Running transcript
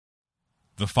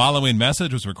The following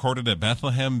message was recorded at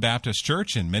Bethlehem Baptist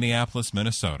Church in Minneapolis,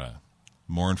 Minnesota.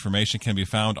 More information can be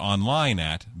found online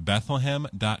at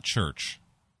bethlehem.church.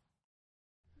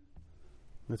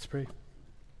 Let's pray.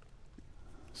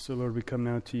 So, Lord, we come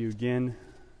now to you again,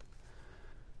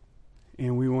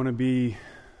 and we want to be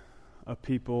a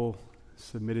people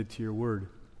submitted to your word.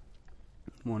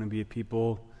 We want to be a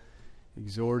people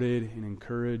exhorted and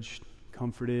encouraged,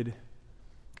 comforted,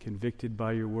 convicted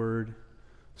by your word.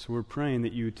 So we're praying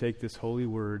that you would take this holy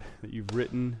word that you've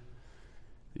written,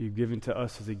 that you've given to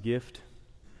us as a gift,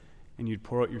 and you'd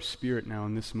pour out your Spirit now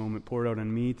in this moment. Pour it out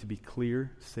on me to be clear,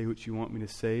 say what you want me to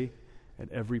say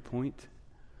at every point.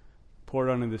 Pour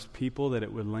it out on this people that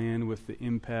it would land with the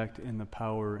impact and the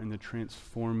power and the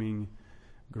transforming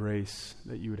grace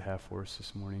that you would have for us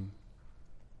this morning.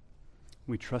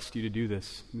 We trust you to do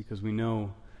this because we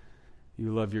know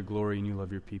you love your glory and you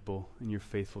love your people and you're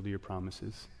faithful to your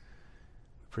promises.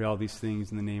 Pray all these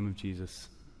things in the name of Jesus.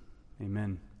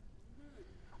 Amen.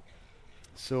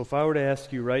 So if I were to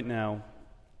ask you right now,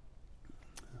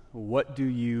 what do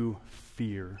you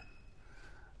fear?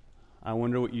 I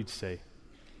wonder what you'd say.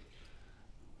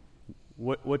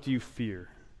 What do you fear?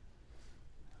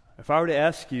 If I were to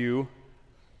ask you,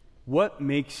 what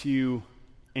makes you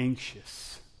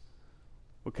anxious?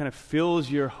 What kind of fills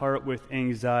your heart with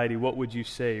anxiety? What would you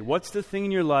say? What's the thing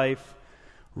in your life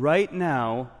right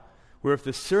now where if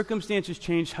the circumstances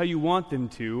changed how you want them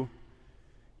to,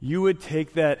 you would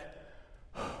take that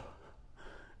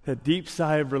deep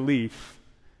sigh of relief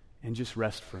and just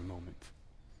rest for a moment?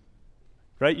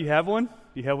 Right? You have one?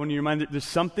 You have one in your mind? There's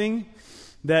something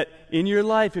that in your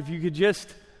life, if you could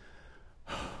just,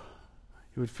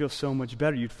 it would feel so much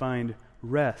better. You'd find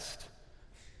rest.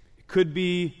 It could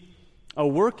be a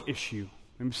work issue.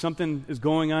 Maybe something is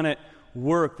going on at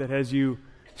work that has you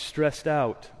stressed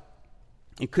out.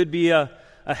 It could be a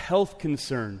health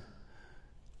concern,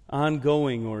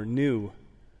 ongoing or new.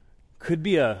 It could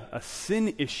be a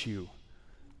sin issue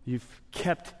you've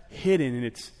kept hidden and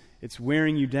it's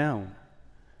wearing you down.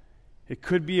 It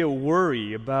could be a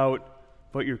worry about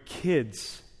your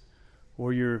kids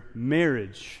or your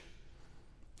marriage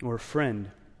or a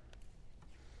friend.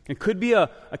 It could be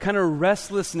a kind of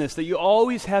restlessness that you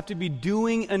always have to be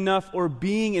doing enough or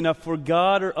being enough for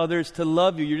God or others to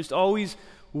love you. You're just always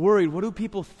worried. What do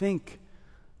people think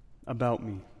about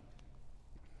me?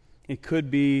 It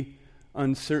could be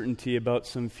uncertainty about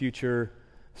some future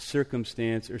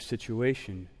circumstance or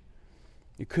situation.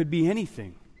 It could be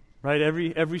anything, right?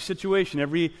 Every situation,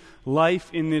 every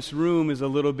life in this room is a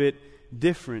little bit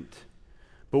different.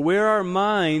 But where our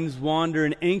minds wander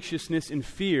in anxiousness and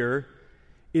fear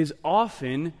is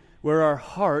often where our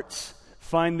hearts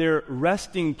find their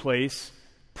resting place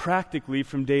practically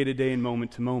from day to day and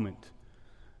moment to moment.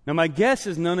 Now, my guess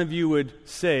is none of you would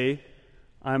say,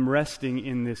 I'm resting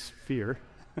in this fear,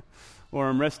 or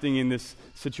I'm resting in this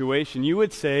situation. You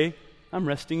would say, I'm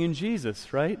resting in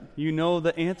Jesus, right? You know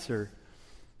the answer.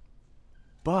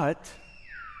 But,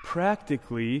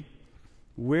 practically,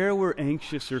 where we're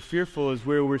anxious or fearful is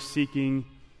where we're seeking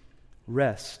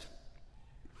rest.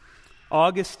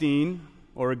 Augustine,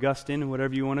 or Augustine,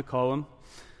 whatever you want to call him,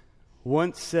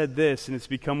 once said this, and it's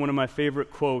become one of my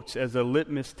favorite quotes as a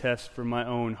litmus test for my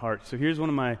own heart. So here's one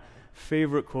of my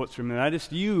favorite quotes from him that I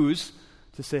just use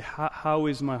to say, how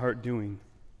is my heart doing?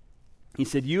 He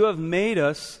said, "You have made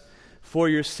us for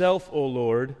yourself, O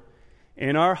Lord,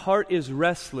 and our heart is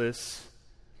restless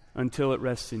until it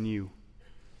rests in you."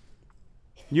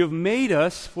 You have made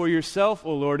us for yourself,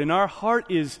 O Lord, and our heart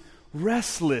is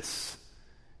restless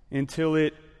until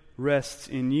it rests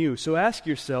in you. So ask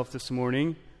yourself this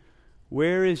morning,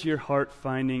 where is your heart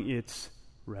finding its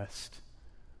rest?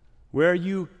 Where are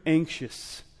you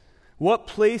anxious? What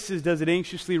places does it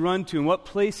anxiously run to? And what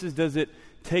places does it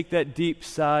take that deep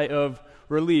sigh of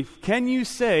relief? Can you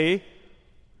say,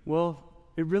 well,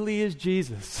 it really is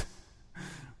Jesus?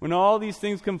 When all these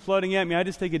things come flooding at me, I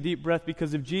just take a deep breath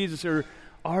because of Jesus. Or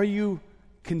are you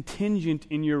contingent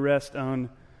in your rest on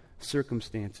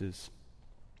circumstances?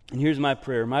 And here's my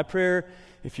prayer. My prayer,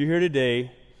 if you're here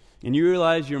today, and you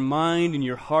realize your mind and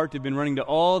your heart have been running to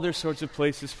all their sorts of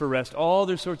places for rest, all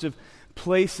their sorts of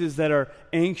places that are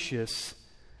anxious,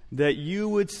 that you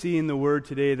would see in the Word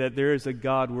today that there is a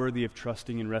God worthy of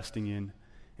trusting and resting in,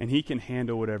 and He can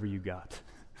handle whatever you got.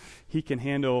 He can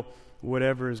handle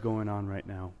whatever is going on right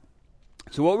now.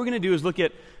 So what we're going to do is look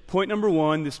at point number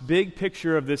 1, this big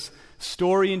picture of this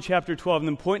story in chapter 12, and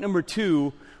then point number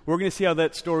 2, we're going to see how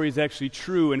that story is actually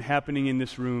true and happening in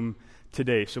this room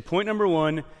today. So point number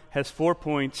 1 has 4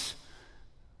 points.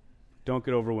 Don't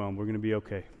get overwhelmed. We're going to be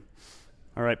okay.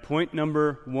 All right, point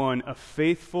number 1, a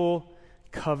faithful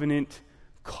covenant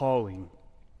calling.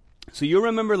 So you'll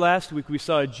remember last week we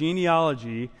saw a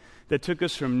genealogy that took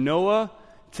us from Noah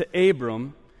to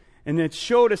Abram, and it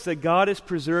showed us that God has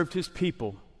preserved his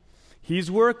people.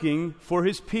 He's working for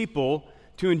his people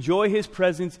to enjoy his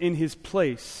presence in his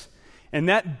place. And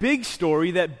that big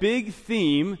story, that big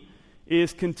theme,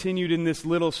 is continued in this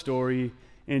little story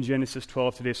in Genesis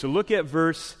 12 today. So look at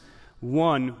verse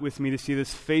 1 with me to see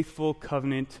this faithful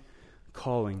covenant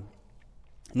calling.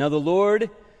 Now the Lord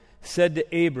said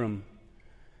to Abram,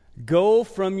 "Go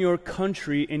from your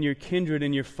country and your kindred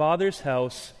and your father's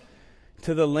house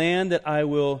to the land that I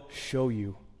will show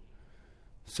you."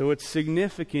 So it's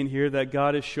significant here that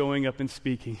God is showing up and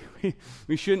speaking.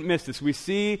 We shouldn't miss this. We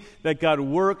see that God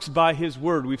works by his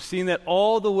word. We've seen that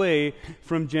all the way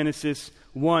from Genesis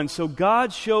 1. So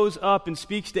God shows up and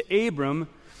speaks to Abram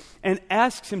and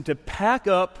asks him to pack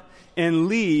up and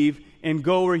leave and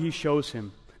go where he shows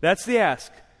him. That's the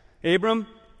ask. Abram,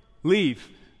 leave.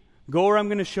 Go where I'm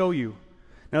going to show you.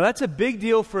 Now that's a big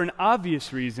deal for an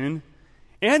obvious reason,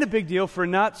 and a big deal for a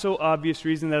not so obvious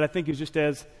reason that I think is just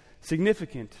as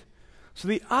significant. So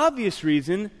the obvious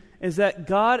reason is that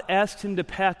God asks him to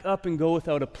pack up and go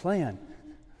without a plan.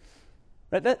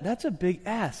 That's a big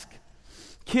ask.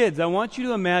 Kids, I want you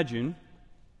to imagine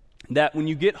that when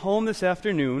you get home this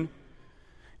afternoon,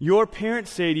 your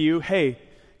parents say to you, "Hey,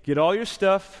 get all your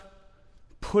stuff,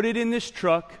 put it in this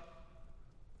truck,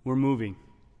 we're moving."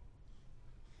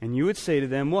 And you would say to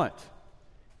them what?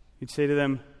 You'd say to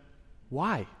them,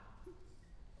 "Why?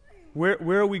 Where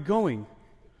are we going?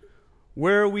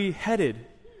 Where are we headed?"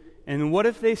 And what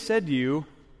if they said to you,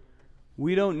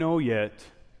 "We don't know yet,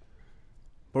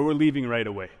 but we're leaving right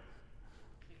away"?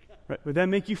 Right? Would that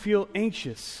make you feel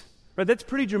anxious? Right? That's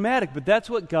pretty dramatic, but that's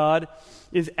what God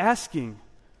is asking.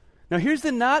 Now here's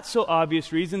the not so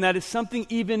obvious reason that is something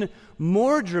even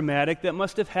more dramatic that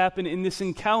must have happened in this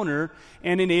encounter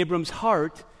and in Abram's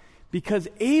heart, because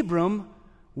Abram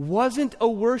wasn't a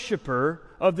worshiper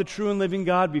of the true and living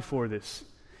God before this.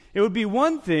 It would be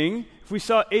one thing if we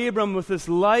saw Abram with this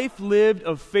life lived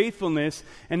of faithfulness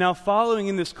and now following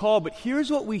in this call, but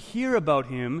here's what we hear about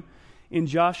him in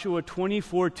Joshua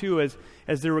 24:2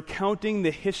 as they're recounting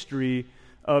the history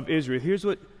of Israel. Here's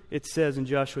what it says in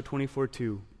Joshua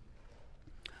 24:2.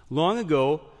 "Long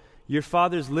ago, your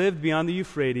fathers lived beyond the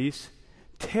Euphrates.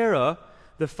 Terah,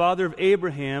 the father of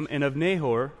Abraham and of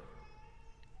Nahor,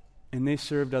 and they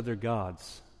served other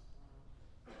gods."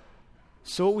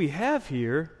 So what we have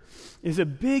here is a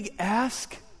big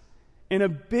ask and a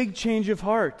big change of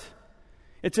heart.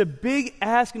 It's a big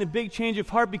ask and a big change of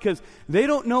heart because they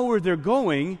don't know where they're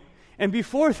going, and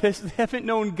before this, they haven't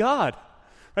known God.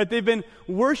 Right? They've been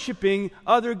worshiping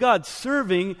other gods,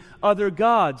 serving other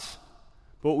gods.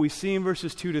 But what we see in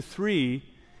verses 2 to 3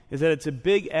 is that it's a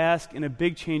big ask and a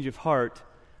big change of heart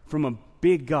from a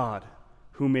big God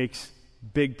who makes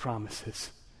big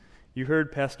promises. You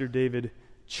heard Pastor David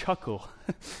chuckle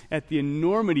at the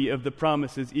enormity of the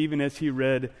promises even as he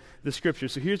read the scripture.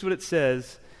 So here's what it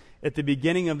says at the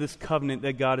beginning of this covenant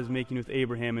that God is making with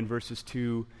Abraham in verses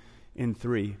 2 and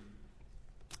 3.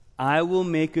 "I will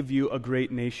make of you a great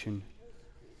nation,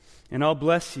 and I'll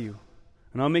bless you,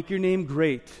 and I'll make your name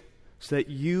great, so that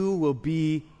you will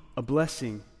be a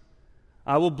blessing.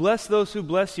 I will bless those who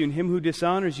bless you, and him who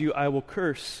dishonors you I will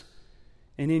curse.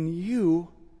 And in you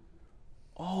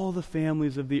all the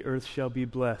families of the earth shall be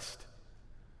blessed."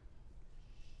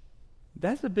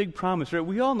 That's a big promise, right?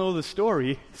 We all know the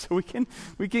story, so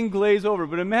we can glaze over.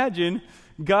 But imagine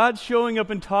God showing up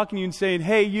and talking to you and saying,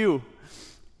 "Hey, you,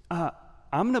 I'm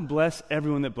going to bless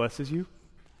everyone that blesses you.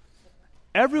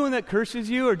 Everyone that curses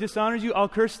you or dishonors you, I'll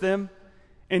curse them.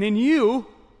 And in you,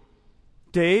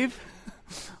 Dave,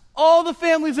 all the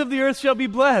families of the earth shall be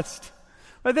blessed."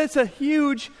 Right? That's a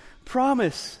huge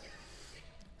promise.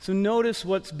 So notice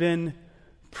what's been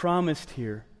promised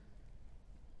here.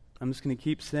 I'm just going to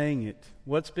keep saying it.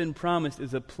 What's been promised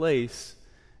is a place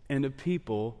and a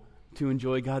people to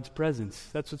enjoy God's presence.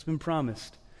 That's what's been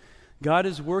promised. God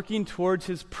is working towards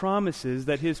his promises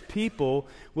that his people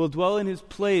will dwell in his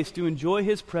place to enjoy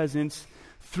his presence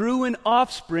through an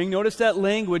offspring. Notice that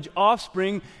language,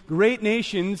 offspring, great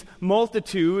nations,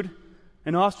 multitude,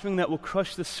 an offspring that will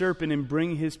crush the serpent and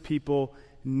bring his people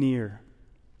near.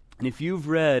 And if you've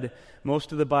read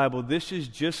most of the Bible, this is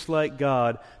just like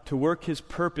God to work his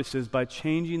purposes by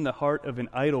changing the heart of an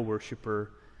idol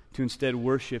worshiper to instead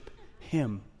worship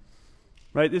him.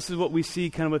 Right? This is what we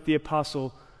see kind of with the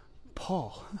Apostle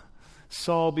Paul.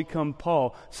 Saul become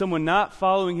Paul. Someone not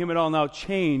following him at all now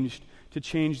changed to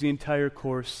change the entire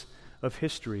course of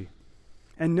history.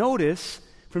 And notice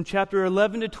from chapter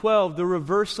 11 to 12, the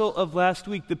reversal of last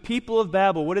week. The people of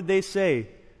Babel, what did they say?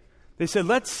 They said,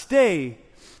 let's stay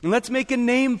and let's make a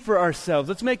name for ourselves.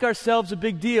 Let's make ourselves a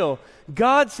big deal.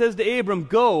 God says to Abram,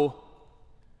 go,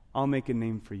 I'll make a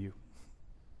name for you.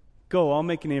 Go, I'll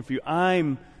make a name for you.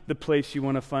 I'm the place you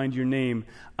want to find your name.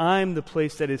 I'm the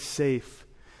place that is safe.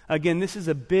 Again, this is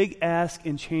a big ask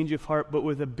and change of heart, but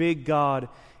with a big God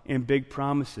and big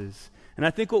promises. And I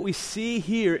think what we see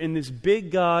here in this big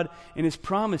God and his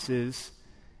promises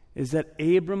is that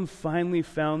Abram finally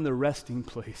found the resting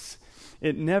place.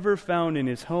 It never found in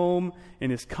his home, in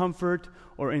his comfort,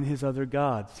 or in his other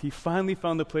gods. He finally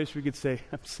found the place where he could say,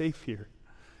 I'm safe here.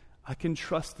 I can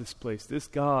trust this place. This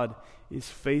God is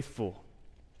faithful.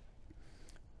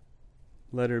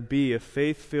 Letter B, a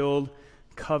faith-filled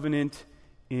covenant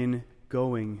in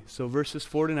going. So verses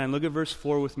 4 to 9, look at verse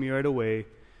 4 with me right away,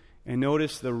 and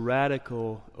notice the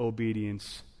radical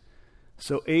obedience.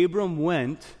 So Abram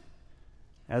went,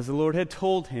 as the Lord had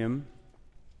told him,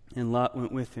 and Lot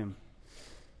went with him.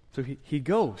 So he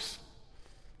goes.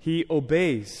 He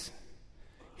obeys.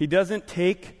 He doesn't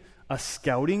take a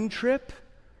scouting trip.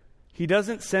 He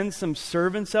doesn't send some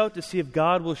servants out to see if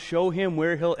God will show him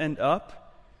where he'll end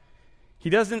up. He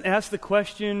doesn't ask the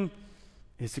question,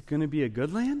 is it going to be a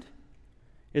good land?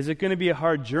 Is it going to be a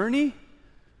hard journey?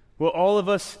 Will all of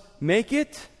us make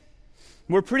it?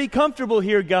 We're pretty comfortable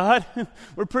here, God.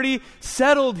 We're pretty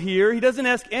settled here. He doesn't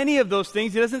ask any of those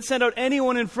things. He doesn't send out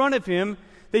anyone in front of him.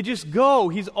 They just go.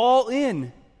 He's all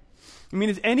in. I mean,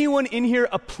 is anyone in here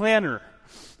a planner?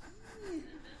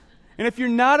 And if you're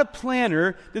not a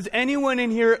planner, does anyone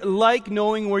in here like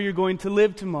knowing where you're going to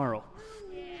live tomorrow?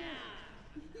 Yeah.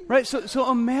 Right? So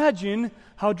imagine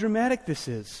how dramatic this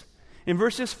is. In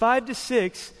verses 5 to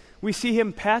 6, we see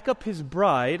him pack up his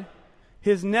bride,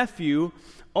 his nephew,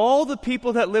 all the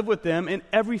people that live with them, and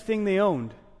everything they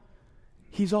owned.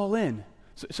 He's all in.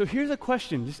 So here's a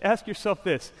question. Just ask yourself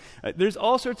this. There's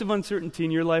all sorts of uncertainty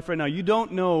in your life right now. You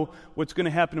don't know what's going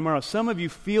to happen tomorrow. Some of you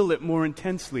feel it more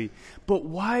intensely. But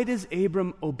why does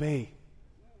Abram obey?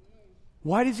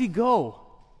 Why does he go?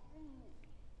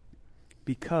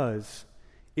 Because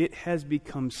it has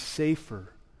become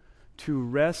safer to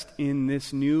rest in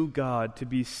this new God, to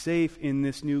be safe in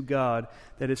this new God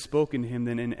that has spoken to him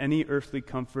than in any earthly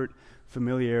comfort,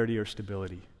 familiarity, or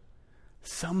stability.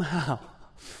 Somehow,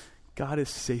 God is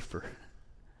safer.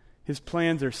 His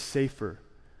plans are safer.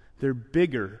 They're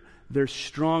bigger. They're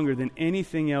stronger than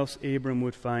anything else Abram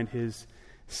would find his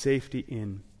safety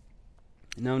in.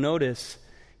 Now notice,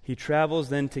 he travels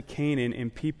then to Canaan,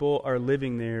 and people are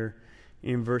living there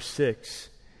in verse 6.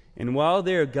 And while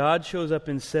there, God shows up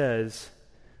and says,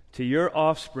 to your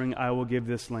offspring I will give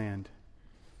this land.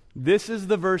 This is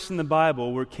the verse in the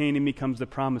Bible where Canaan becomes the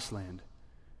promised land.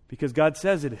 Because God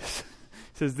says it is. He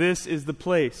says, this is the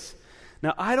place.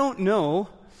 Now, I don't know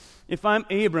if I'm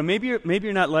Abram. Maybe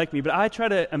you're not like me, but I try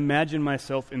to imagine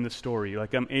myself in the story.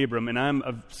 Like I'm Abram, and I'm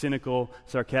a cynical,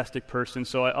 sarcastic person,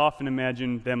 so I often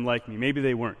imagine them like me. Maybe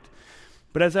they weren't.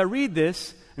 But as I read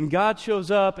this, and God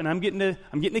shows up, and I'm getting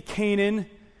to Canaan,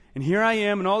 and here I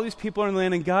am, and all these people are in the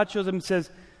land, and God shows up and says,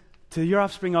 to your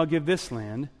offspring I'll give this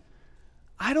land.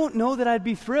 I don't know that I'd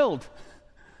be thrilled.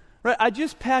 Right? I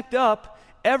just packed up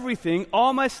everything,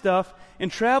 all my stuff,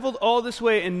 and traveled all this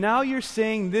way, and now you're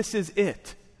saying this is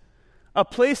it. A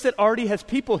place that already has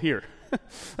people here.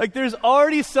 Like there's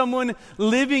already someone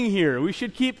living here. We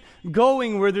should keep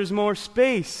going where there's more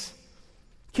space.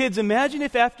 Kids, imagine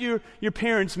if after your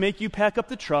parents make you pack up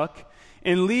the truck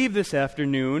and leave this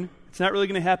afternoon. It's not really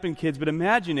going to happen, kids, but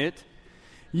imagine it.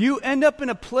 You end up in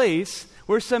a place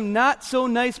where some not so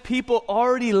nice people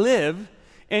already live,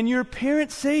 and your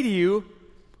parents say to you,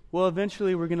 well,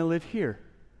 eventually we're going to live here.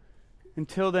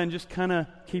 Until then, just kind of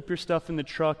keep your stuff in the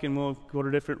truck and we'll go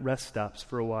to different rest stops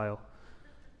for a while.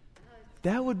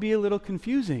 That would be a little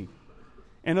confusing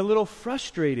and a little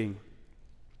frustrating.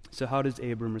 So how does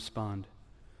Abram respond?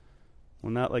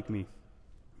 Well, not like me.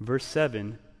 Verse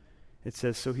 7, it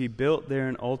says, so he built there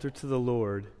an altar to the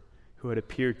Lord who had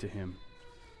appeared to him.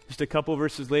 Just a couple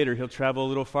verses later, he'll travel a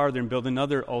little farther and build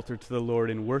another altar to the Lord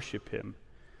and worship him.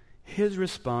 His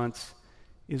response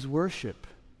is worship.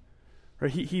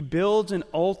 Right? He builds an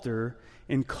altar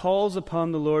and calls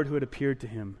upon the Lord who had appeared to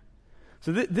him.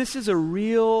 So this is a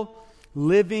real,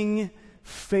 living,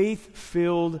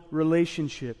 faith-filled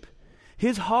relationship.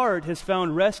 His heart has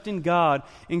found rest in God,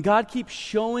 and God keeps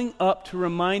showing up to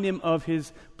remind him of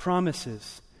his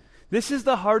promises. This is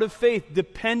the heart of faith,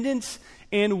 dependence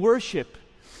and worship.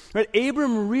 Right?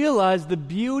 Abram realized the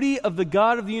beauty of the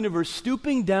God of the universe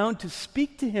stooping down to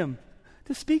speak to him,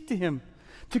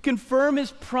 to confirm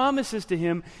his promises to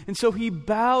him, and so he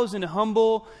bows in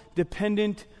humble,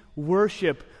 dependent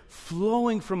worship,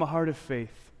 flowing from a heart of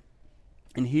faith.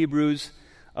 And Hebrews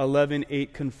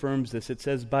 11:8 confirms this. It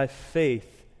says, by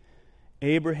faith,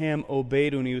 Abraham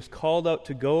obeyed when he was called out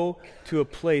to go to a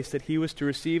place that he was to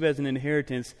receive as an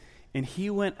inheritance, and he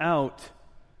went out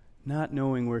not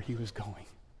knowing where he was going.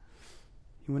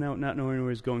 He went out not knowing where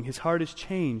he was going. His heart is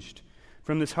changed.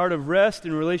 From this heart of rest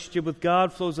and relationship with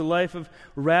God flows a life of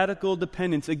radical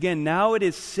dependence. Again, now it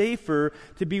is safer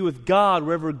to be with God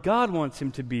wherever God wants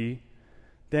him to be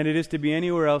than it is to be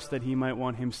anywhere else that he might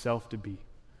want himself to be.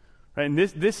 Right? And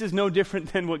this is no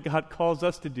different than what God calls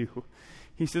us to do.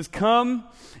 He says, come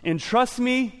and trust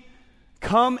me.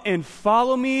 Come and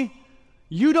follow me.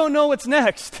 You don't know what's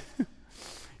next.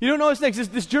 You don't know what's next.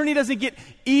 This journey doesn't get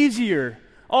easier.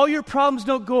 All your problems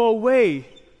don't go away.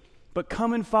 But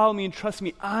come and follow me and trust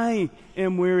me. I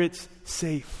am where it's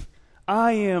safe.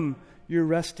 I am your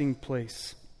resting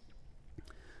place.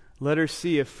 Letter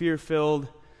C, a fear-filled,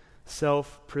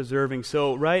 self-preserving.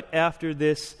 So right after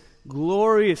this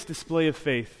glorious display of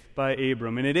faith by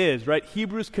Abram, and it is, right?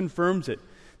 Hebrews confirms it.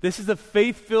 This is a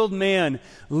faith-filled man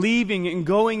leaving and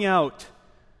going out.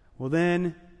 Well,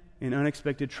 then an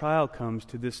unexpected trial comes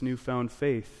to this newfound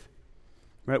faith.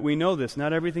 Right? We know this.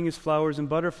 Not everything is flowers and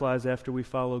butterflies after we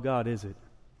follow God, is it?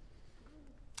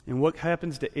 And what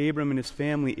happens to Abram and his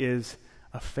family is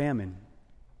a famine.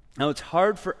 Now, it's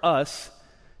hard for us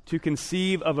to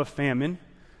conceive of a famine.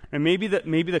 And maybe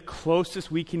the closest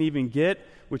we can even get,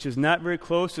 which is not very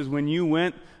close, is when you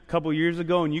went a couple years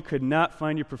ago and you could not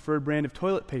find your preferred brand of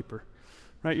toilet paper.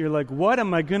 Right? You're like, what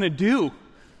am I going to do?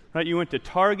 Right? You went to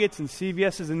Targets and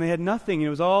CVS's and they had nothing. And it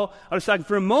was all out of stock.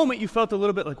 For a moment, you felt a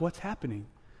little bit like, what's happening?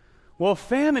 Well,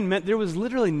 famine meant there was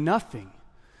literally nothing.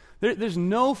 There's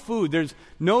no food. There's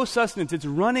no sustenance. It's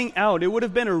running out. It would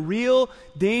have been a real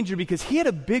danger because he had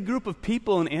a big group of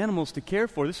people and animals to care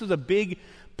for. This was a big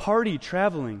party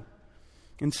traveling.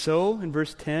 And so, in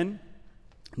verse 10,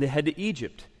 they head to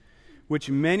Egypt, which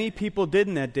many people did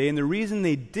in that day. And the reason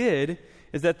they did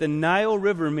is that the Nile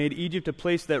River made Egypt a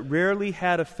place that rarely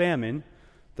had a famine,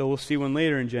 though we'll see one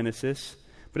later in Genesis.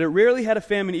 But it rarely had a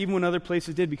famine even when other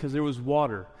places did because there was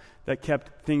water that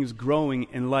kept things growing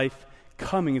and life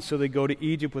coming. And so they go to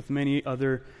Egypt with many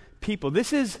other people.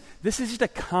 This is just a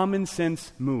common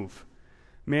sense move.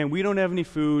 Man, we don't have any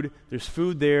food. There's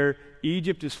food there.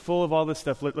 Egypt is full of all this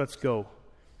stuff. Let's go.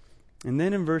 And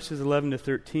then in verses 11 to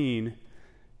 13,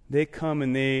 they come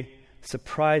and they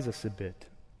surprise us a bit.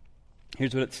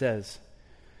 Here's what it says.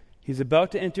 He's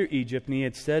about to enter Egypt, and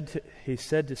he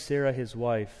said to Sarah, his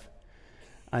wife,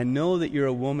 I know that you're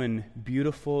a woman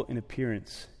beautiful in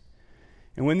appearance.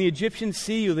 And when the Egyptians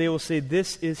see you, they will say,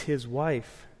 this is his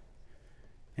wife.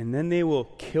 And then they will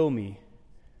kill me,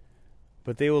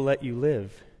 but they will let you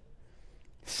live.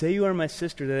 Say you are my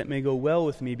sister, that it may go well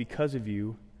with me because of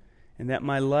you, and that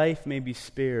my life may be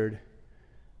spared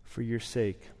for your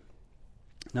sake.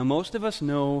 Now, most of us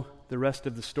know the rest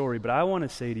of the story, but I want to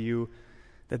say to you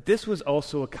that this was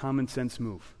also a common sense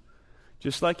move.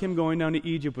 Just like him going down to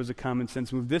Egypt was a common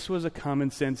sense move, this was a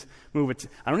common sense move.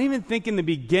 I don't even think in the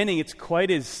beginning it's quite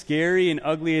as scary and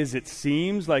ugly as it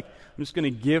seems, like I'm just going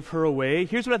to give her away.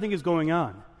 Here's what I think is going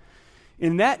on.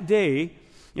 In that day,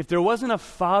 if there wasn't a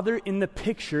father in the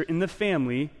picture in the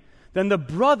family, then the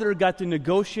brother got to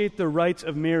negotiate the rights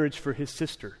of marriage for his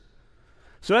sister.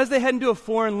 So as they head into a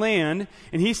foreign land,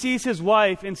 and he sees his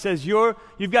wife and says,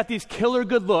 you've got these killer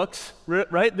good looks,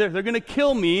 right? They're going to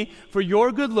kill me for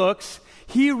your good looks.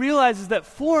 He realizes that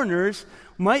foreigners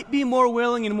might be more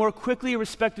willing and more quickly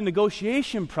respect a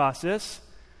negotiation process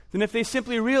than if they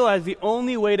simply realize the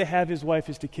only way to have his wife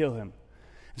is to kill him.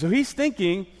 So he's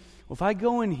thinking, well, if I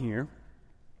go in here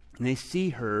and they see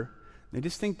her, they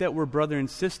just think that we're brother and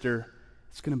sister,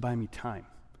 it's going to buy me time.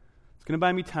 It's going to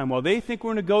buy me time. While they think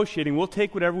we're negotiating, we'll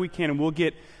take whatever we can and we'll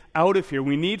get out of here.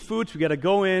 We need food, so we got to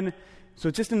go in. So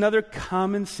it's just another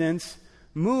common sense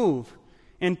move.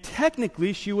 And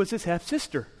technically, she was his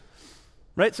half-sister,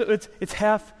 right? So it's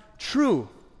half true.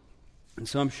 And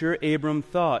so I'm sure Abram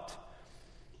thought,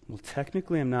 well,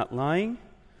 technically I'm not lying.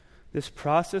 This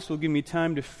process will give me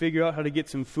time to figure out how to get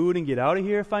some food and get out of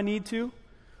here if I need to.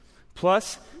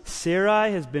 Plus,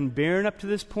 Sarai has been barren up to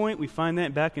this point. We find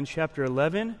that back in chapter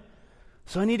 11.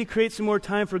 So I need to create some more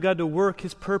time for God to work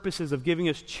his purposes of giving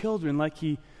us children like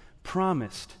he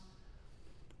promised.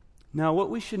 Now,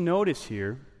 what we should notice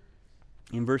here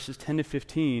in verses 10 to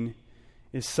 15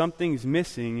 is something's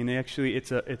missing, and actually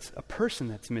it's a person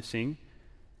that's missing,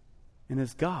 and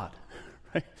it's God.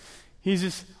 Right? He's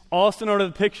just also out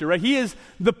of the picture, right? He is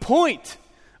the point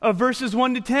of verses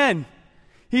 1 to 10.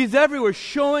 He's everywhere,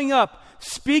 showing up,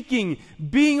 speaking,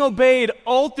 being obeyed,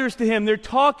 altars to him. They're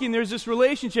talking, there's this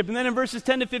relationship. And then in verses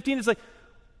 10 to 15, it's like,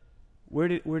 where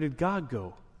did God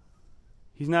go?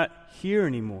 He's not here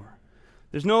anymore.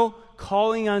 There's no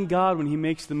calling on God when he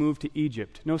makes the move to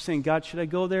Egypt. No saying, God, should I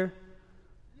go there?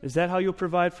 Is that how you'll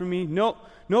provide for me? No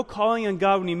calling on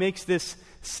God when he makes this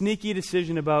sneaky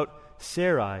decision about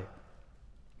Sarai.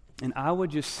 And I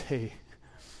would just say,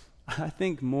 I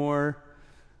think more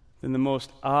than the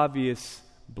most obvious,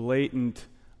 blatant,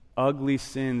 ugly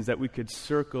sins that we could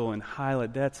circle and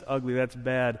highlight, that's ugly, that's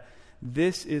bad,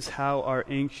 this is how our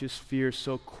anxious fear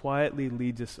so quietly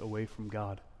leads us away from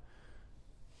God.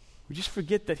 We just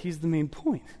forget that he's the main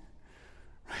point.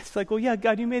 Right? It's like, well, yeah,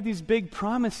 God, you made these big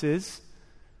promises,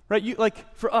 right? You,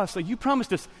 like, for us, like, you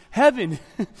promised us heaven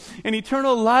and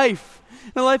eternal life,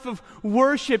 and a life of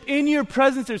worship. In your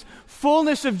presence, there's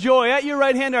fullness of joy. At your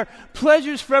right hand are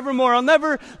pleasures forevermore. I'll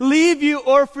never leave you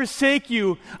or forsake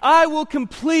you. I will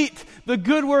complete the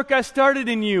good work I started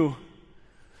in you.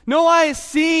 No eye has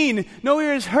seen, no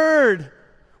ear has heard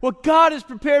what God has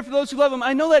prepared for those who love him.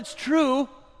 I know that's true,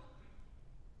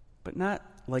 but not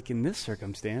like in this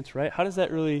circumstance, right? How does that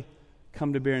really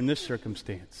come to bear in this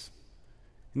circumstance?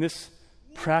 In this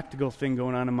practical thing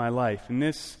going on in my life, in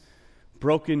this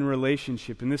broken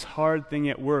relationship, in this hard thing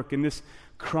at work, in this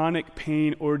chronic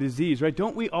pain or disease, right?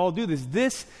 Don't we all do this?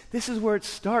 This is where it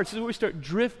starts. This is where we start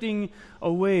drifting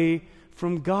away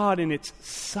from God, and it's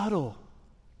subtle.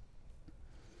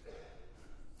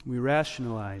 We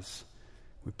rationalize,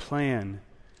 we plan,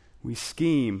 we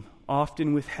scheme,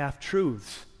 often with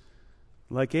half-truths.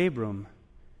 Like Abram,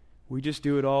 we just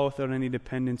do it all without any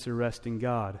dependence or rest in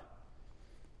God.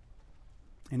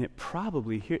 And it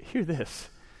probably, hear this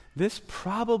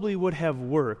probably would have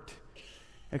worked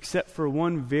except for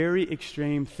one very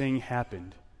extreme thing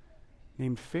happened,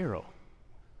 named Pharaoh.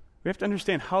 We have to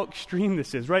understand how extreme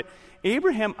this is, right?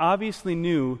 Abraham obviously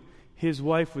knew his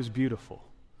wife was beautiful,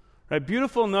 right?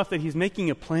 Beautiful enough that he's making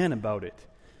a plan about it.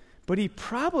 But he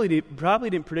probably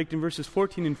didn't predict in verses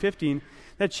 14 and 15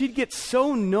 that she'd get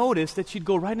so noticed that she'd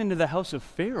go right into the house of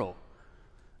Pharaoh.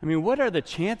 I mean, what are the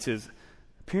chances?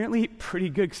 Apparently pretty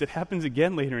good, because it happens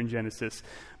again later in Genesis.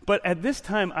 But at this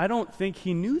time, I don't think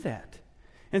he knew that.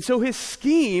 And so his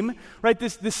scheme, right,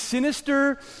 this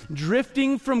sinister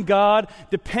drifting from God,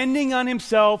 depending on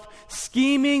himself,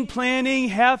 scheming, planning,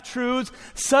 half-truths,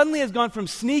 suddenly has gone from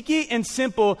sneaky and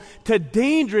simple to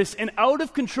dangerous and out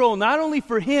of control, not only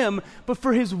for him, but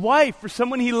for his wife, for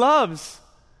someone he loves.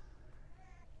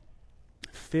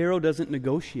 Pharaoh doesn't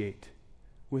negotiate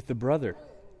with the brother.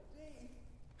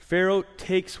 Pharaoh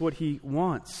takes what he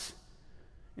wants.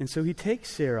 And so he takes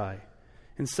Sarai.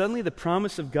 And suddenly the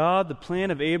promise of God, the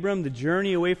plan of Abram, the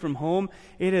journey away from home,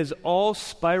 it has all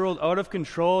spiraled out of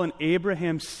control, and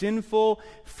Abraham's sinful,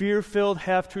 fear-filled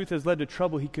half-truth has led to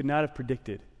trouble he could not have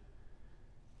predicted.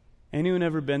 Anyone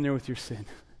ever been there with your sin?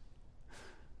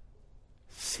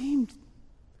 Seemed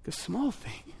like a small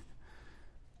thing.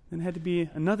 Then it had to be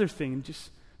another thing, and just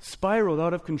spiraled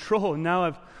out of control, and now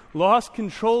I've lost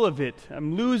control of it.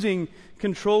 I'm losing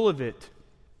control of it.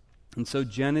 And so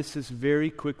Genesis very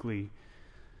quickly,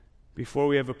 before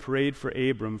we have a parade for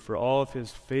Abram, for all of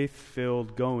his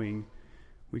faith-filled going,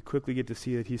 we quickly get to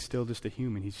see that he's still just a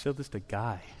human. He's still just a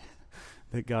guy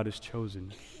that God has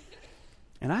chosen.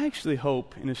 And I actually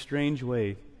hope, in a strange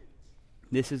way,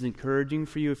 this is encouraging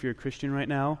for you if you're a Christian right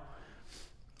now,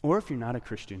 or if you're not a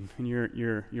Christian and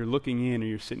you're looking in or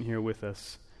you're sitting here with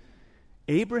us.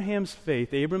 Abram's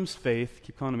faith,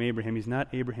 keep calling him Abraham, he's not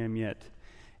Abraham yet.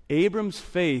 Abram's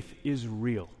faith is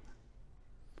real.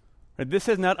 Right? This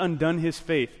has not undone his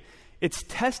faith. It's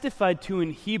testified to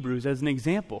in Hebrews as an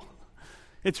example.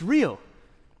 It's real,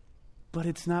 but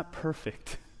it's not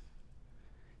perfect.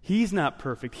 He's not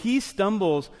perfect. He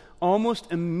stumbles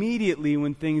almost immediately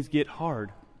when things get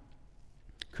hard.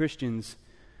 Christians,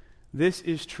 this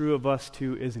is true of us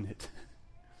too, isn't it?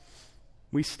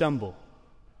 We stumble.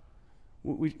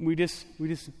 We just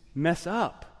mess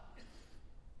up.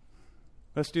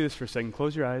 Let's do this for a second.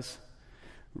 Close your eyes.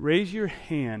 Raise your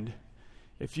hand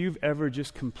if you've ever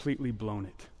just completely blown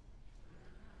it.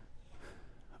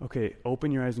 Okay,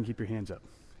 open your eyes and keep your hands up.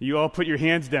 You all put your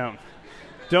hands down.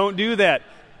 Don't do that.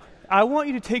 I want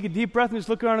you to take a deep breath and just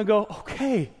look around and go,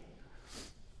 okay.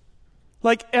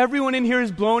 Like everyone in here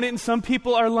has blown it and some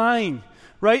people are lying,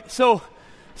 right? So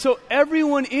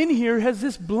everyone in here has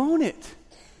just blown it.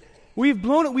 We've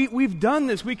blown it. We've done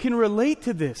this. We can relate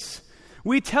to this.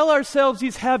 We tell ourselves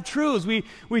these half-truths.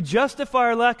 We justify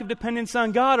our lack of dependence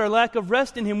on God, our lack of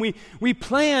rest in Him. We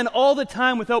plan all the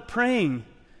time without praying.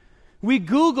 We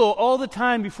Google all the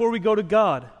time before we go to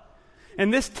God.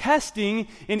 And this testing,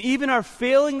 and even our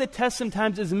failing the test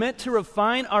sometimes, is meant to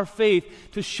refine our faith,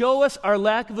 to show us our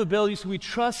lack of ability so we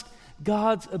trust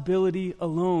God's ability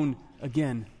alone.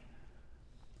 again.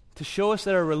 To show us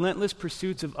that our relentless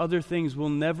pursuits of other things will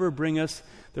never bring us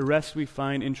the rest we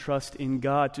find in trust in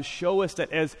God. To show us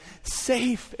that as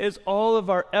safe as all of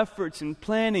our efforts and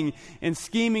planning and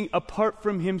scheming apart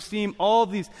from Him seem, all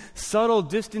these subtle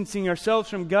distancing ourselves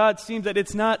from God seems that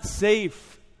it's not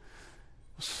safe.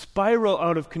 We'll spiral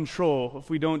out of control if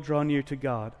we don't draw near to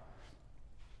God.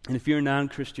 And if you're a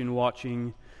non-Christian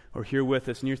watching or here with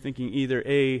us and you're thinking either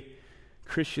A,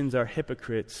 Christians are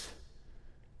hypocrites,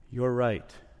 you're right.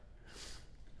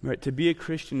 Right, to be a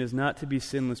Christian is not to be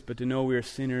sinless, but to know we are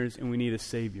sinners and we need a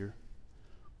Savior.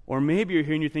 Or maybe you're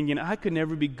here and you're thinking, I could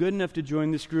never be good enough to join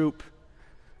this group.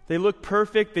 They look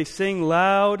perfect, they sing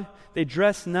loud, they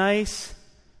dress nice.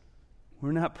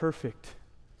 We're not perfect,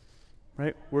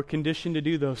 right? We're conditioned to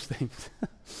do those things.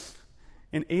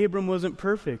 And Abram wasn't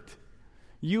perfect.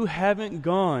 You haven't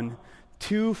gone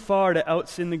too far to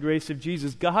outsin the grace of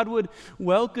Jesus. God would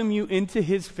welcome you into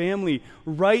His family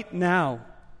right now.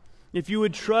 If you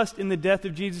would trust in the death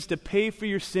of Jesus to pay for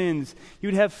your sins, you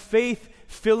would have faith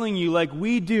filling you like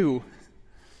we do,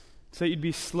 so that you'd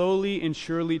be slowly and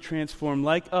surely transformed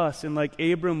like us and like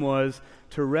Abram was,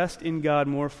 to rest in God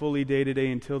more fully day to day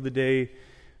until the day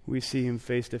we see Him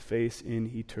face to face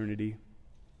in eternity.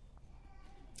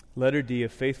 Letter D, a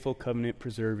faithful covenant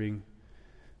preserving.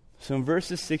 So in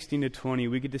verses 16 to 20,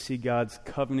 we get to see God's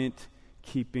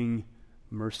covenant-keeping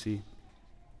mercy.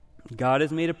 God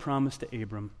has made a promise to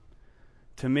Abram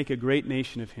to make a great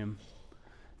nation of him,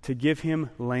 to give him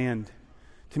land,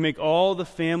 to make all the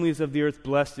families of the earth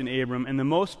blessed in Abram. And the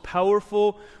most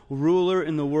powerful ruler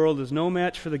in the world is no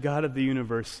match for the God of the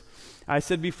universe. I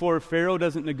said before, Pharaoh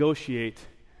doesn't negotiate.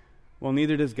 Well,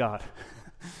 neither does God.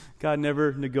 God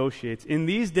never negotiates. In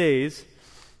these days,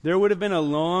 there would have been a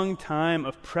long time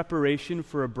of preparation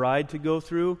for a bride to go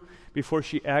through before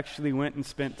she actually went and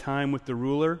spent time with the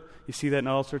ruler. You see that in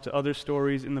all sorts of other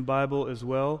stories in the Bible as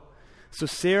well. So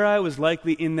Sarai was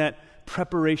likely in that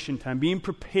preparation time, being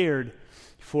prepared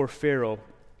for Pharaoh.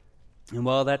 And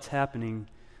while that's happening,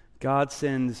 God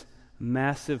sends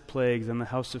massive plagues on the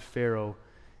house of Pharaoh.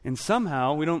 And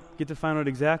somehow, we don't get to find out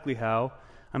exactly how.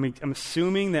 I'm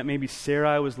assuming that maybe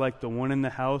Sarai was like the one in the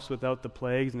house without the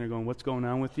plagues, and they're going, what's going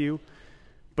on with you?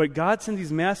 But God sends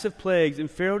these massive plagues, and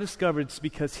Pharaoh discovered it's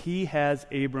because he has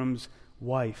Abram's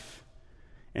wife.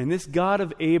 And this God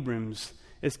of Abram's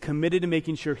is committed to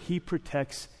making sure he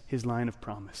protects his line of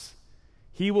promise.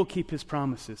 He will keep his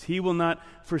promises. He will not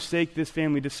forsake this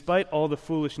family despite all the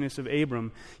foolishness of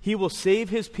Abram. He will save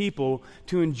his people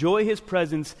to enjoy his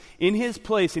presence in his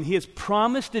place, and he has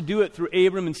promised to do it through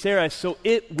Abram and Sarai, so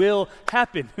it will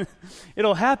happen.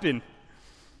 It'll happen.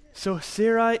 So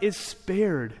Sarai is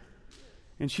spared,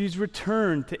 and she's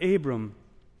returned to Abram.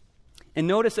 And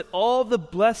notice that all the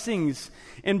blessings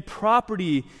and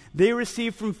property they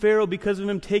received from Pharaoh because of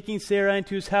him taking Sarai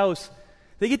into his house,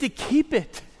 they get to keep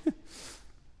it.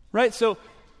 Right? So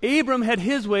Abram had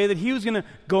his way that he was going to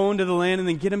go into the land and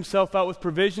then get himself out with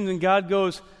provisions, and God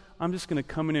goes, I'm just going to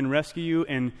come in and rescue you,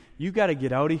 and you got to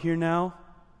get out of here now,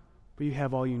 but you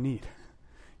have all you need.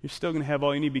 You're still going to have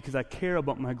all you need because I care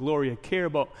about my glory. I care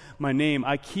about my name.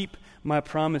 I keep my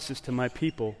promises to my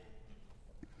people.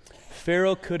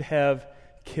 Pharaoh could have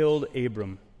killed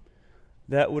Abram.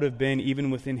 That would have been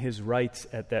even within his rights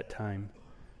at that time.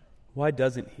 Why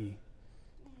doesn't he?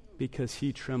 Because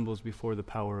he trembles before the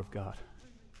power of God.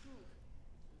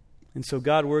 And so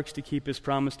God works to keep his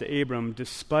promise to Abram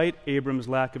despite Abram's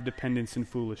lack of dependence and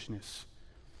foolishness.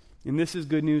 And this is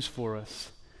good news for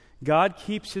us. God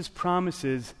keeps his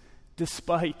promises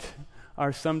despite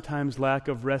our sometimes lack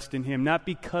of rest in him, not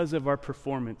because of our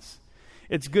performance.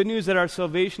 It's good news that our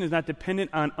salvation is not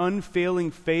dependent on unfailing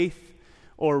faith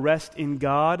or rest in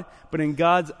God, but in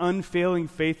God's unfailing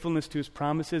faithfulness to his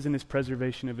promises and his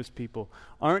preservation of his people.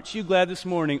 Aren't you glad this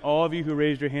morning, all of you who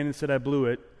raised your hand and said, I blew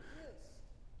it,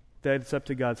 that it's up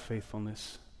to God's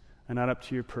faithfulness and not up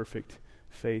to your perfect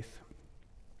faith?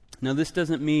 Now, this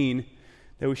doesn't mean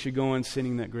that we should go on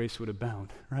sinning that grace would abound,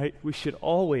 right? We should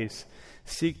always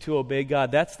seek to obey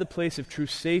God. That's the place of true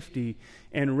safety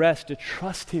and rest, to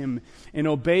trust him and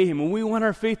obey him. And we want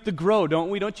our faith to grow, don't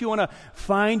we? Don't you want to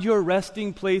find your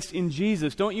resting place in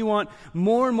Jesus? Don't you want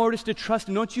more and more just to trust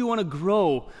him? Don't you want to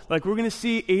grow? Like we're going to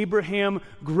see Abraham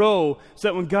grow, so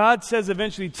that when God says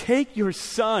eventually, take your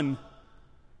son,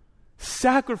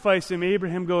 sacrifice him,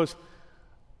 Abraham goes,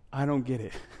 I don't get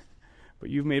it. But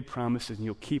you've made promises and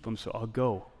you'll keep them, so I'll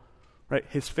go. Right?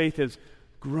 His faith has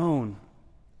grown.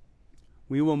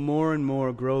 We will more and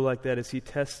more grow like that as he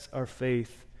tests our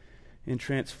faith and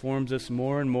transforms us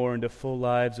more and more into full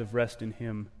lives of rest in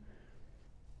him.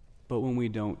 But when we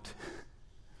don't,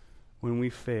 when we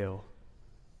fail,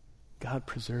 God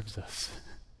preserves us.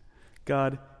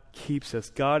 God keeps us.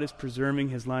 God is preserving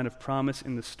his line of promise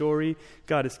in the story.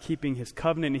 God is keeping his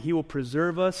covenant, and he will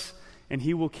preserve us, and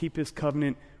he will keep his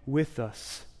covenant with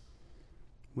us.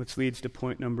 Which leads to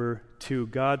point number 2,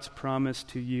 God's promise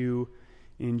to you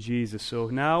in Jesus. So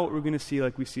now what we're going to see,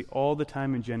 like we see all the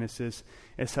time in Genesis,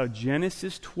 is how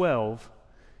Genesis 12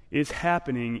 is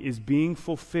happening, is being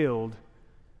fulfilled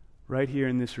right here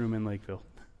in this room in Lakeville.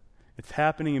 It's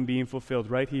happening and being fulfilled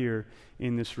right here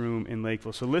in this room in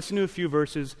Lakeville. So listen to a few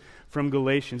verses from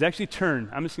Galatians. Actually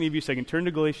I'm just going to give you a second. Turn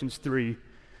to Galatians 3.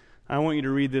 I want you to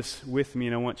read this with me,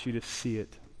 and I want you to see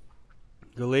it.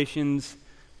 Galatians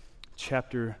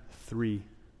chapter 3.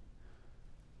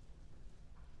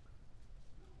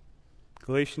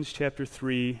 Galatians chapter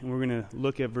 3, and we're going to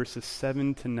look at verses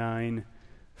 7 to 9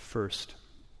 first.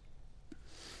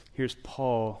 Here's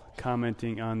Paul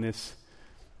commenting on this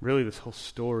whole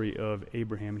story of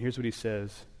Abraham. And here's what he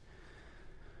says.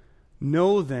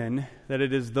 Know then that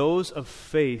it is those of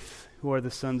faith who are the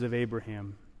sons of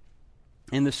Abraham.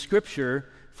 In the scripture,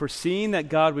 foreseeing that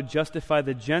God would justify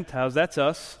the Gentiles, that's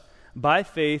us, by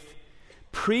faith,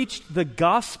 preached the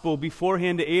gospel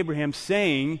beforehand to Abraham,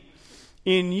 saying,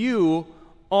 in you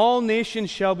all nations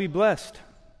shall be blessed.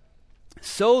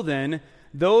 So then,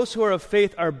 those who are of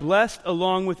faith are blessed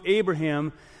along with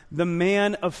Abraham, the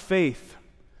man of faith.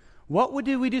 What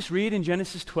did we just read in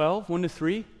Genesis 12,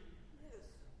 1-3?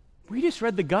 We just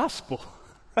read the gospel,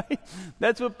 right?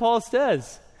 That's what Paul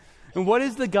says. And what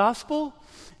is the gospel?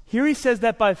 Here he says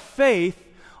that by faith,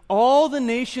 all the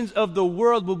nations of the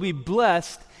world will be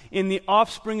blessed in the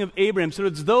offspring of Abraham. So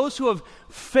it's those who have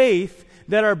faith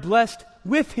that are blessed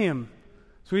with him.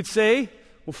 So we'd say,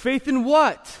 well, faith in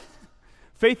what?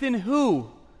 Faith in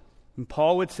who? And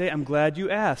Paul would say, I'm glad you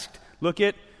asked. Look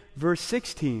at verse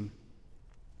 16.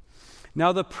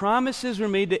 Now the promises were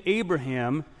made to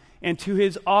Abraham and to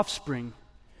his offspring.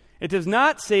 It does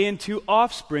not say in two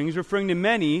offsprings, referring to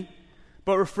many,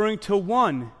 but referring to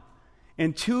one.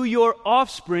 And to your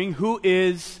offspring, who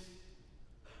is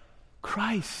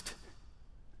Christ.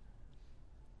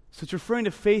 So it's referring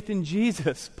to faith in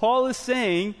Jesus. Paul is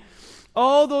saying,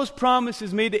 all those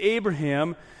promises made to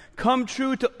Abraham come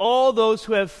true to all those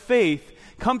who have faith,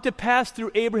 come to pass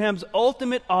through Abraham's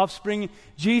ultimate offspring,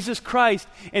 Jesus Christ.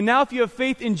 And now if you have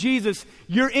faith in Jesus,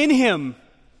 you're in him.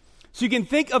 So you can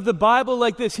think of the Bible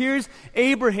like this. Here's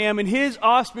Abraham, and his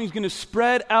offspring is going to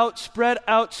spread out, spread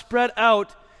out, spread out.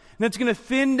 And that's going to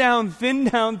thin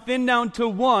down to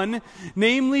one,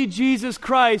 namely Jesus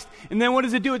Christ. And then what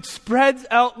does it do? It spreads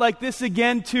out like this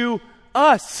again to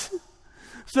us.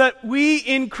 So that we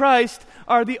in Christ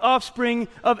are the offspring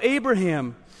of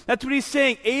Abraham. That's what he's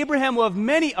saying. Abraham will have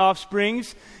many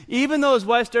offsprings, even though his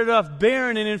wife started off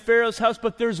barren and in Pharaoh's house,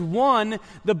 but there's one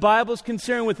the Bible's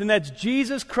concerned with, and that's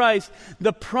Jesus Christ,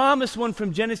 the promised one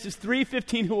from Genesis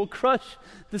 3:15, who will crush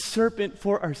the serpent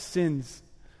for our sins.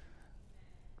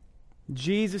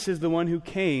 Jesus is the one who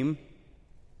came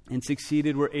and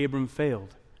succeeded where Abram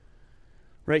failed.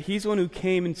 Right? He's the one who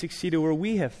came and succeeded where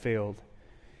we have failed.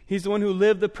 He's the one who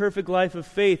lived the perfect life of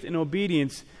faith and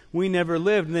obedience we never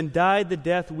lived, and then died the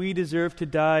death we deserve to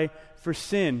die for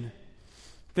sin.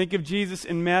 Think of Jesus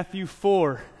in Matthew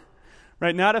 4,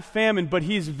 right? Not a famine, but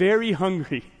he's very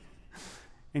hungry.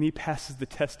 And he passes the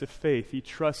test of faith. He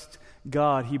trusts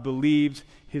God. He believes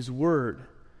his word.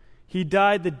 He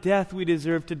died the death we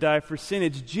deserve to die for sin.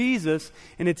 It's Jesus,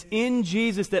 and it's in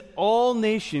Jesus that all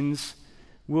nations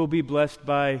will be blessed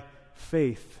by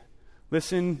faith.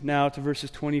 Listen now to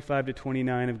verses 25 to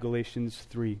 29 of Galatians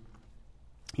 3.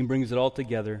 He brings it all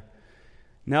together.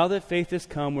 Now that faith has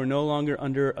come, we're no longer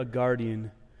under a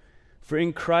guardian. For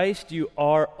in Christ you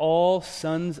are all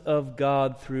sons of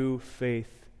God through faith.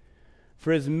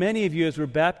 For as many of you as were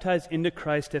baptized into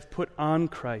Christ have put on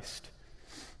Christ.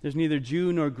 There's neither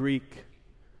Jew nor Greek,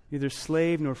 neither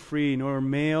slave nor free, nor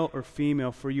male or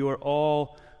female, for you are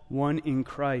all one in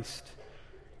Christ.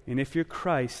 And if you're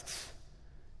Christ's,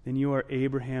 then you are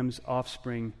Abraham's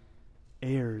offspring,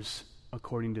 heirs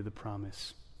according to the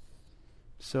promise.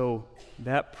 So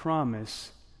that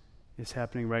promise is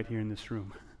happening right here in this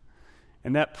room.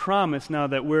 And that promise, now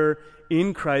that we're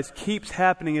in Christ, keeps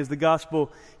happening as the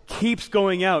gospel keeps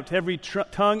going out to every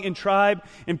tongue and tribe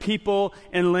and people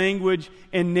and language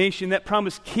and nation. That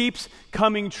promise keeps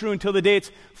coming true until the day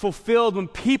it's fulfilled, when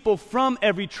people from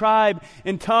every tribe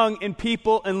and tongue and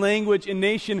people and language and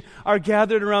nation are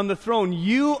gathered around the throne.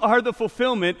 You are the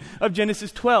fulfillment of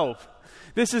Genesis 12.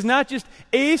 This is not just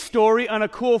a story on a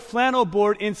cool flannel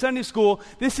board in Sunday school.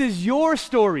 This is your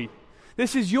story.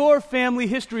 This is your family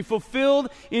history fulfilled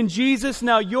in Jesus.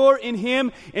 Now you're in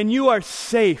him and you are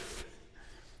safe.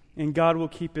 and God will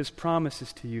keep his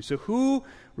promises to you. So who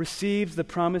receives the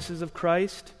promises of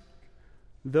Christ?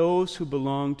 Those who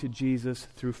belong to Jesus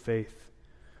through faith.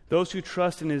 Those who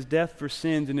trust in his death for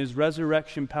sins and his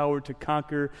resurrection power to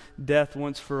conquer death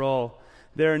once for all.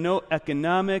 There are no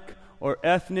economic or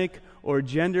ethnic or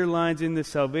gender lines in this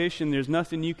salvation. There's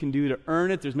nothing you can do to earn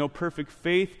it. There's no perfect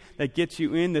faith that gets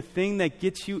you in. The thing that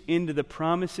gets you into the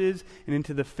promises and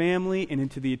into the family and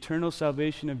into the eternal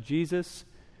salvation of Jesus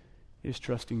is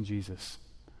trusting Jesus.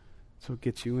 That's what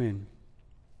gets you in.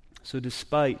 So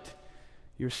despite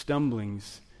your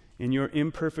stumblings and your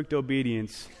imperfect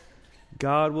obedience,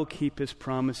 God will keep his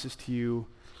promises to you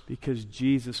because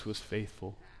Jesus was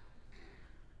faithful.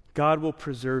 God will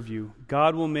preserve you.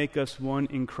 God will make us one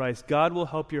in Christ. God will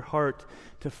help your heart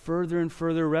to further and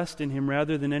further rest in him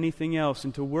rather than anything else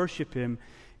and to worship him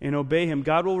and obey him.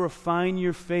 God will refine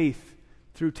your faith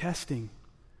through testing.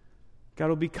 God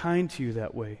will be kind to you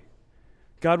that way.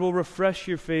 God will refresh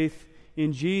your faith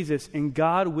in Jesus, and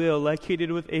God will, like he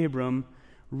did with Abram,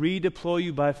 redeploy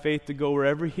you by faith to go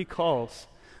wherever he calls.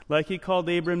 Like he called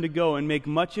Abram to go and make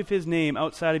much of his name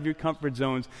outside of your comfort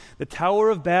zones. The Tower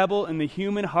of Babel in the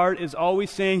human heart is always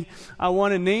saying, I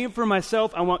want a name for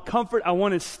myself, I want comfort, I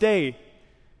want to stay.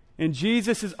 And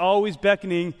Jesus is always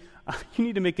beckoning, you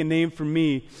need to make a name for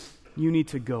me, you need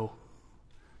to go.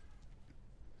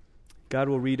 God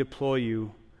will redeploy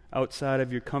you outside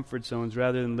of your comfort zones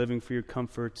rather than living for your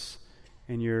comforts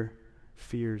and your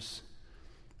fears.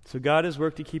 So God has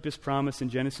worked to keep his promise in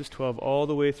Genesis 12 all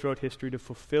the way throughout history to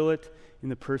fulfill it in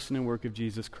the person and work of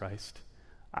Jesus Christ.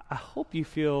 I hope you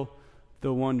feel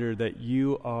the wonder that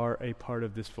you are a part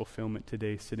of this fulfillment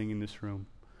today sitting in this room.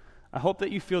 I hope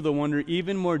that you feel the wonder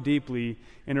even more deeply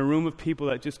in a room of people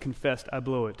that just confessed, I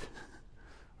blow it.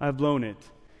 I've blown it.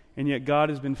 And yet God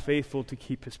has been faithful to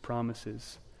keep his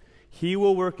promises. He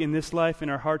will work in this life in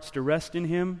our hearts to rest in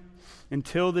him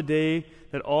until the day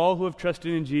that all who have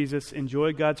trusted in Jesus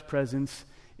enjoy God's presence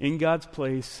in God's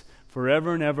place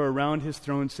forever and ever around his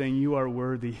throne saying, you are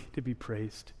worthy to be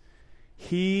praised.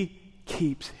 He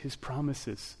keeps his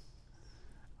promises.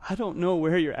 I don't know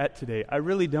where you're at today. I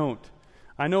really don't.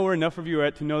 I know where enough of you are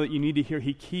at to know that you need to hear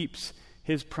he keeps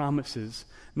his promises.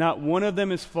 Not one of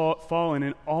them is fallen,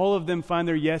 and all of them find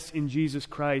their yes in Jesus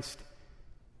Christ,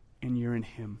 and you're in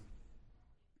him.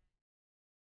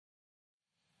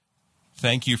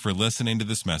 Thank you for listening to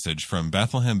this message from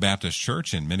Bethlehem Baptist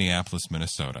Church in Minneapolis,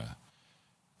 Minnesota.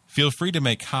 Feel free to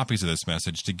make copies of this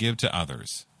message to give to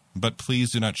others, but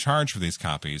please do not charge for these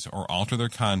copies or alter their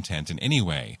content in any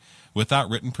way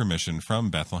without written permission from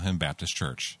Bethlehem Baptist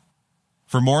Church.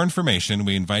 For more information,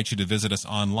 we invite you to visit us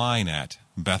online at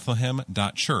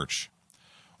bethlehem.church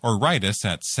or write us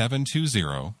at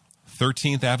 720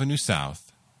 13th Avenue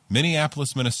South,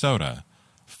 Minneapolis, Minnesota,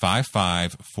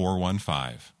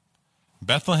 55415.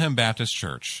 Bethlehem Baptist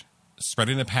Church,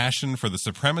 spreading a passion for the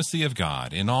supremacy of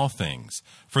God in all things,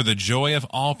 for the joy of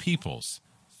all peoples,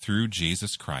 through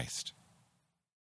Jesus Christ.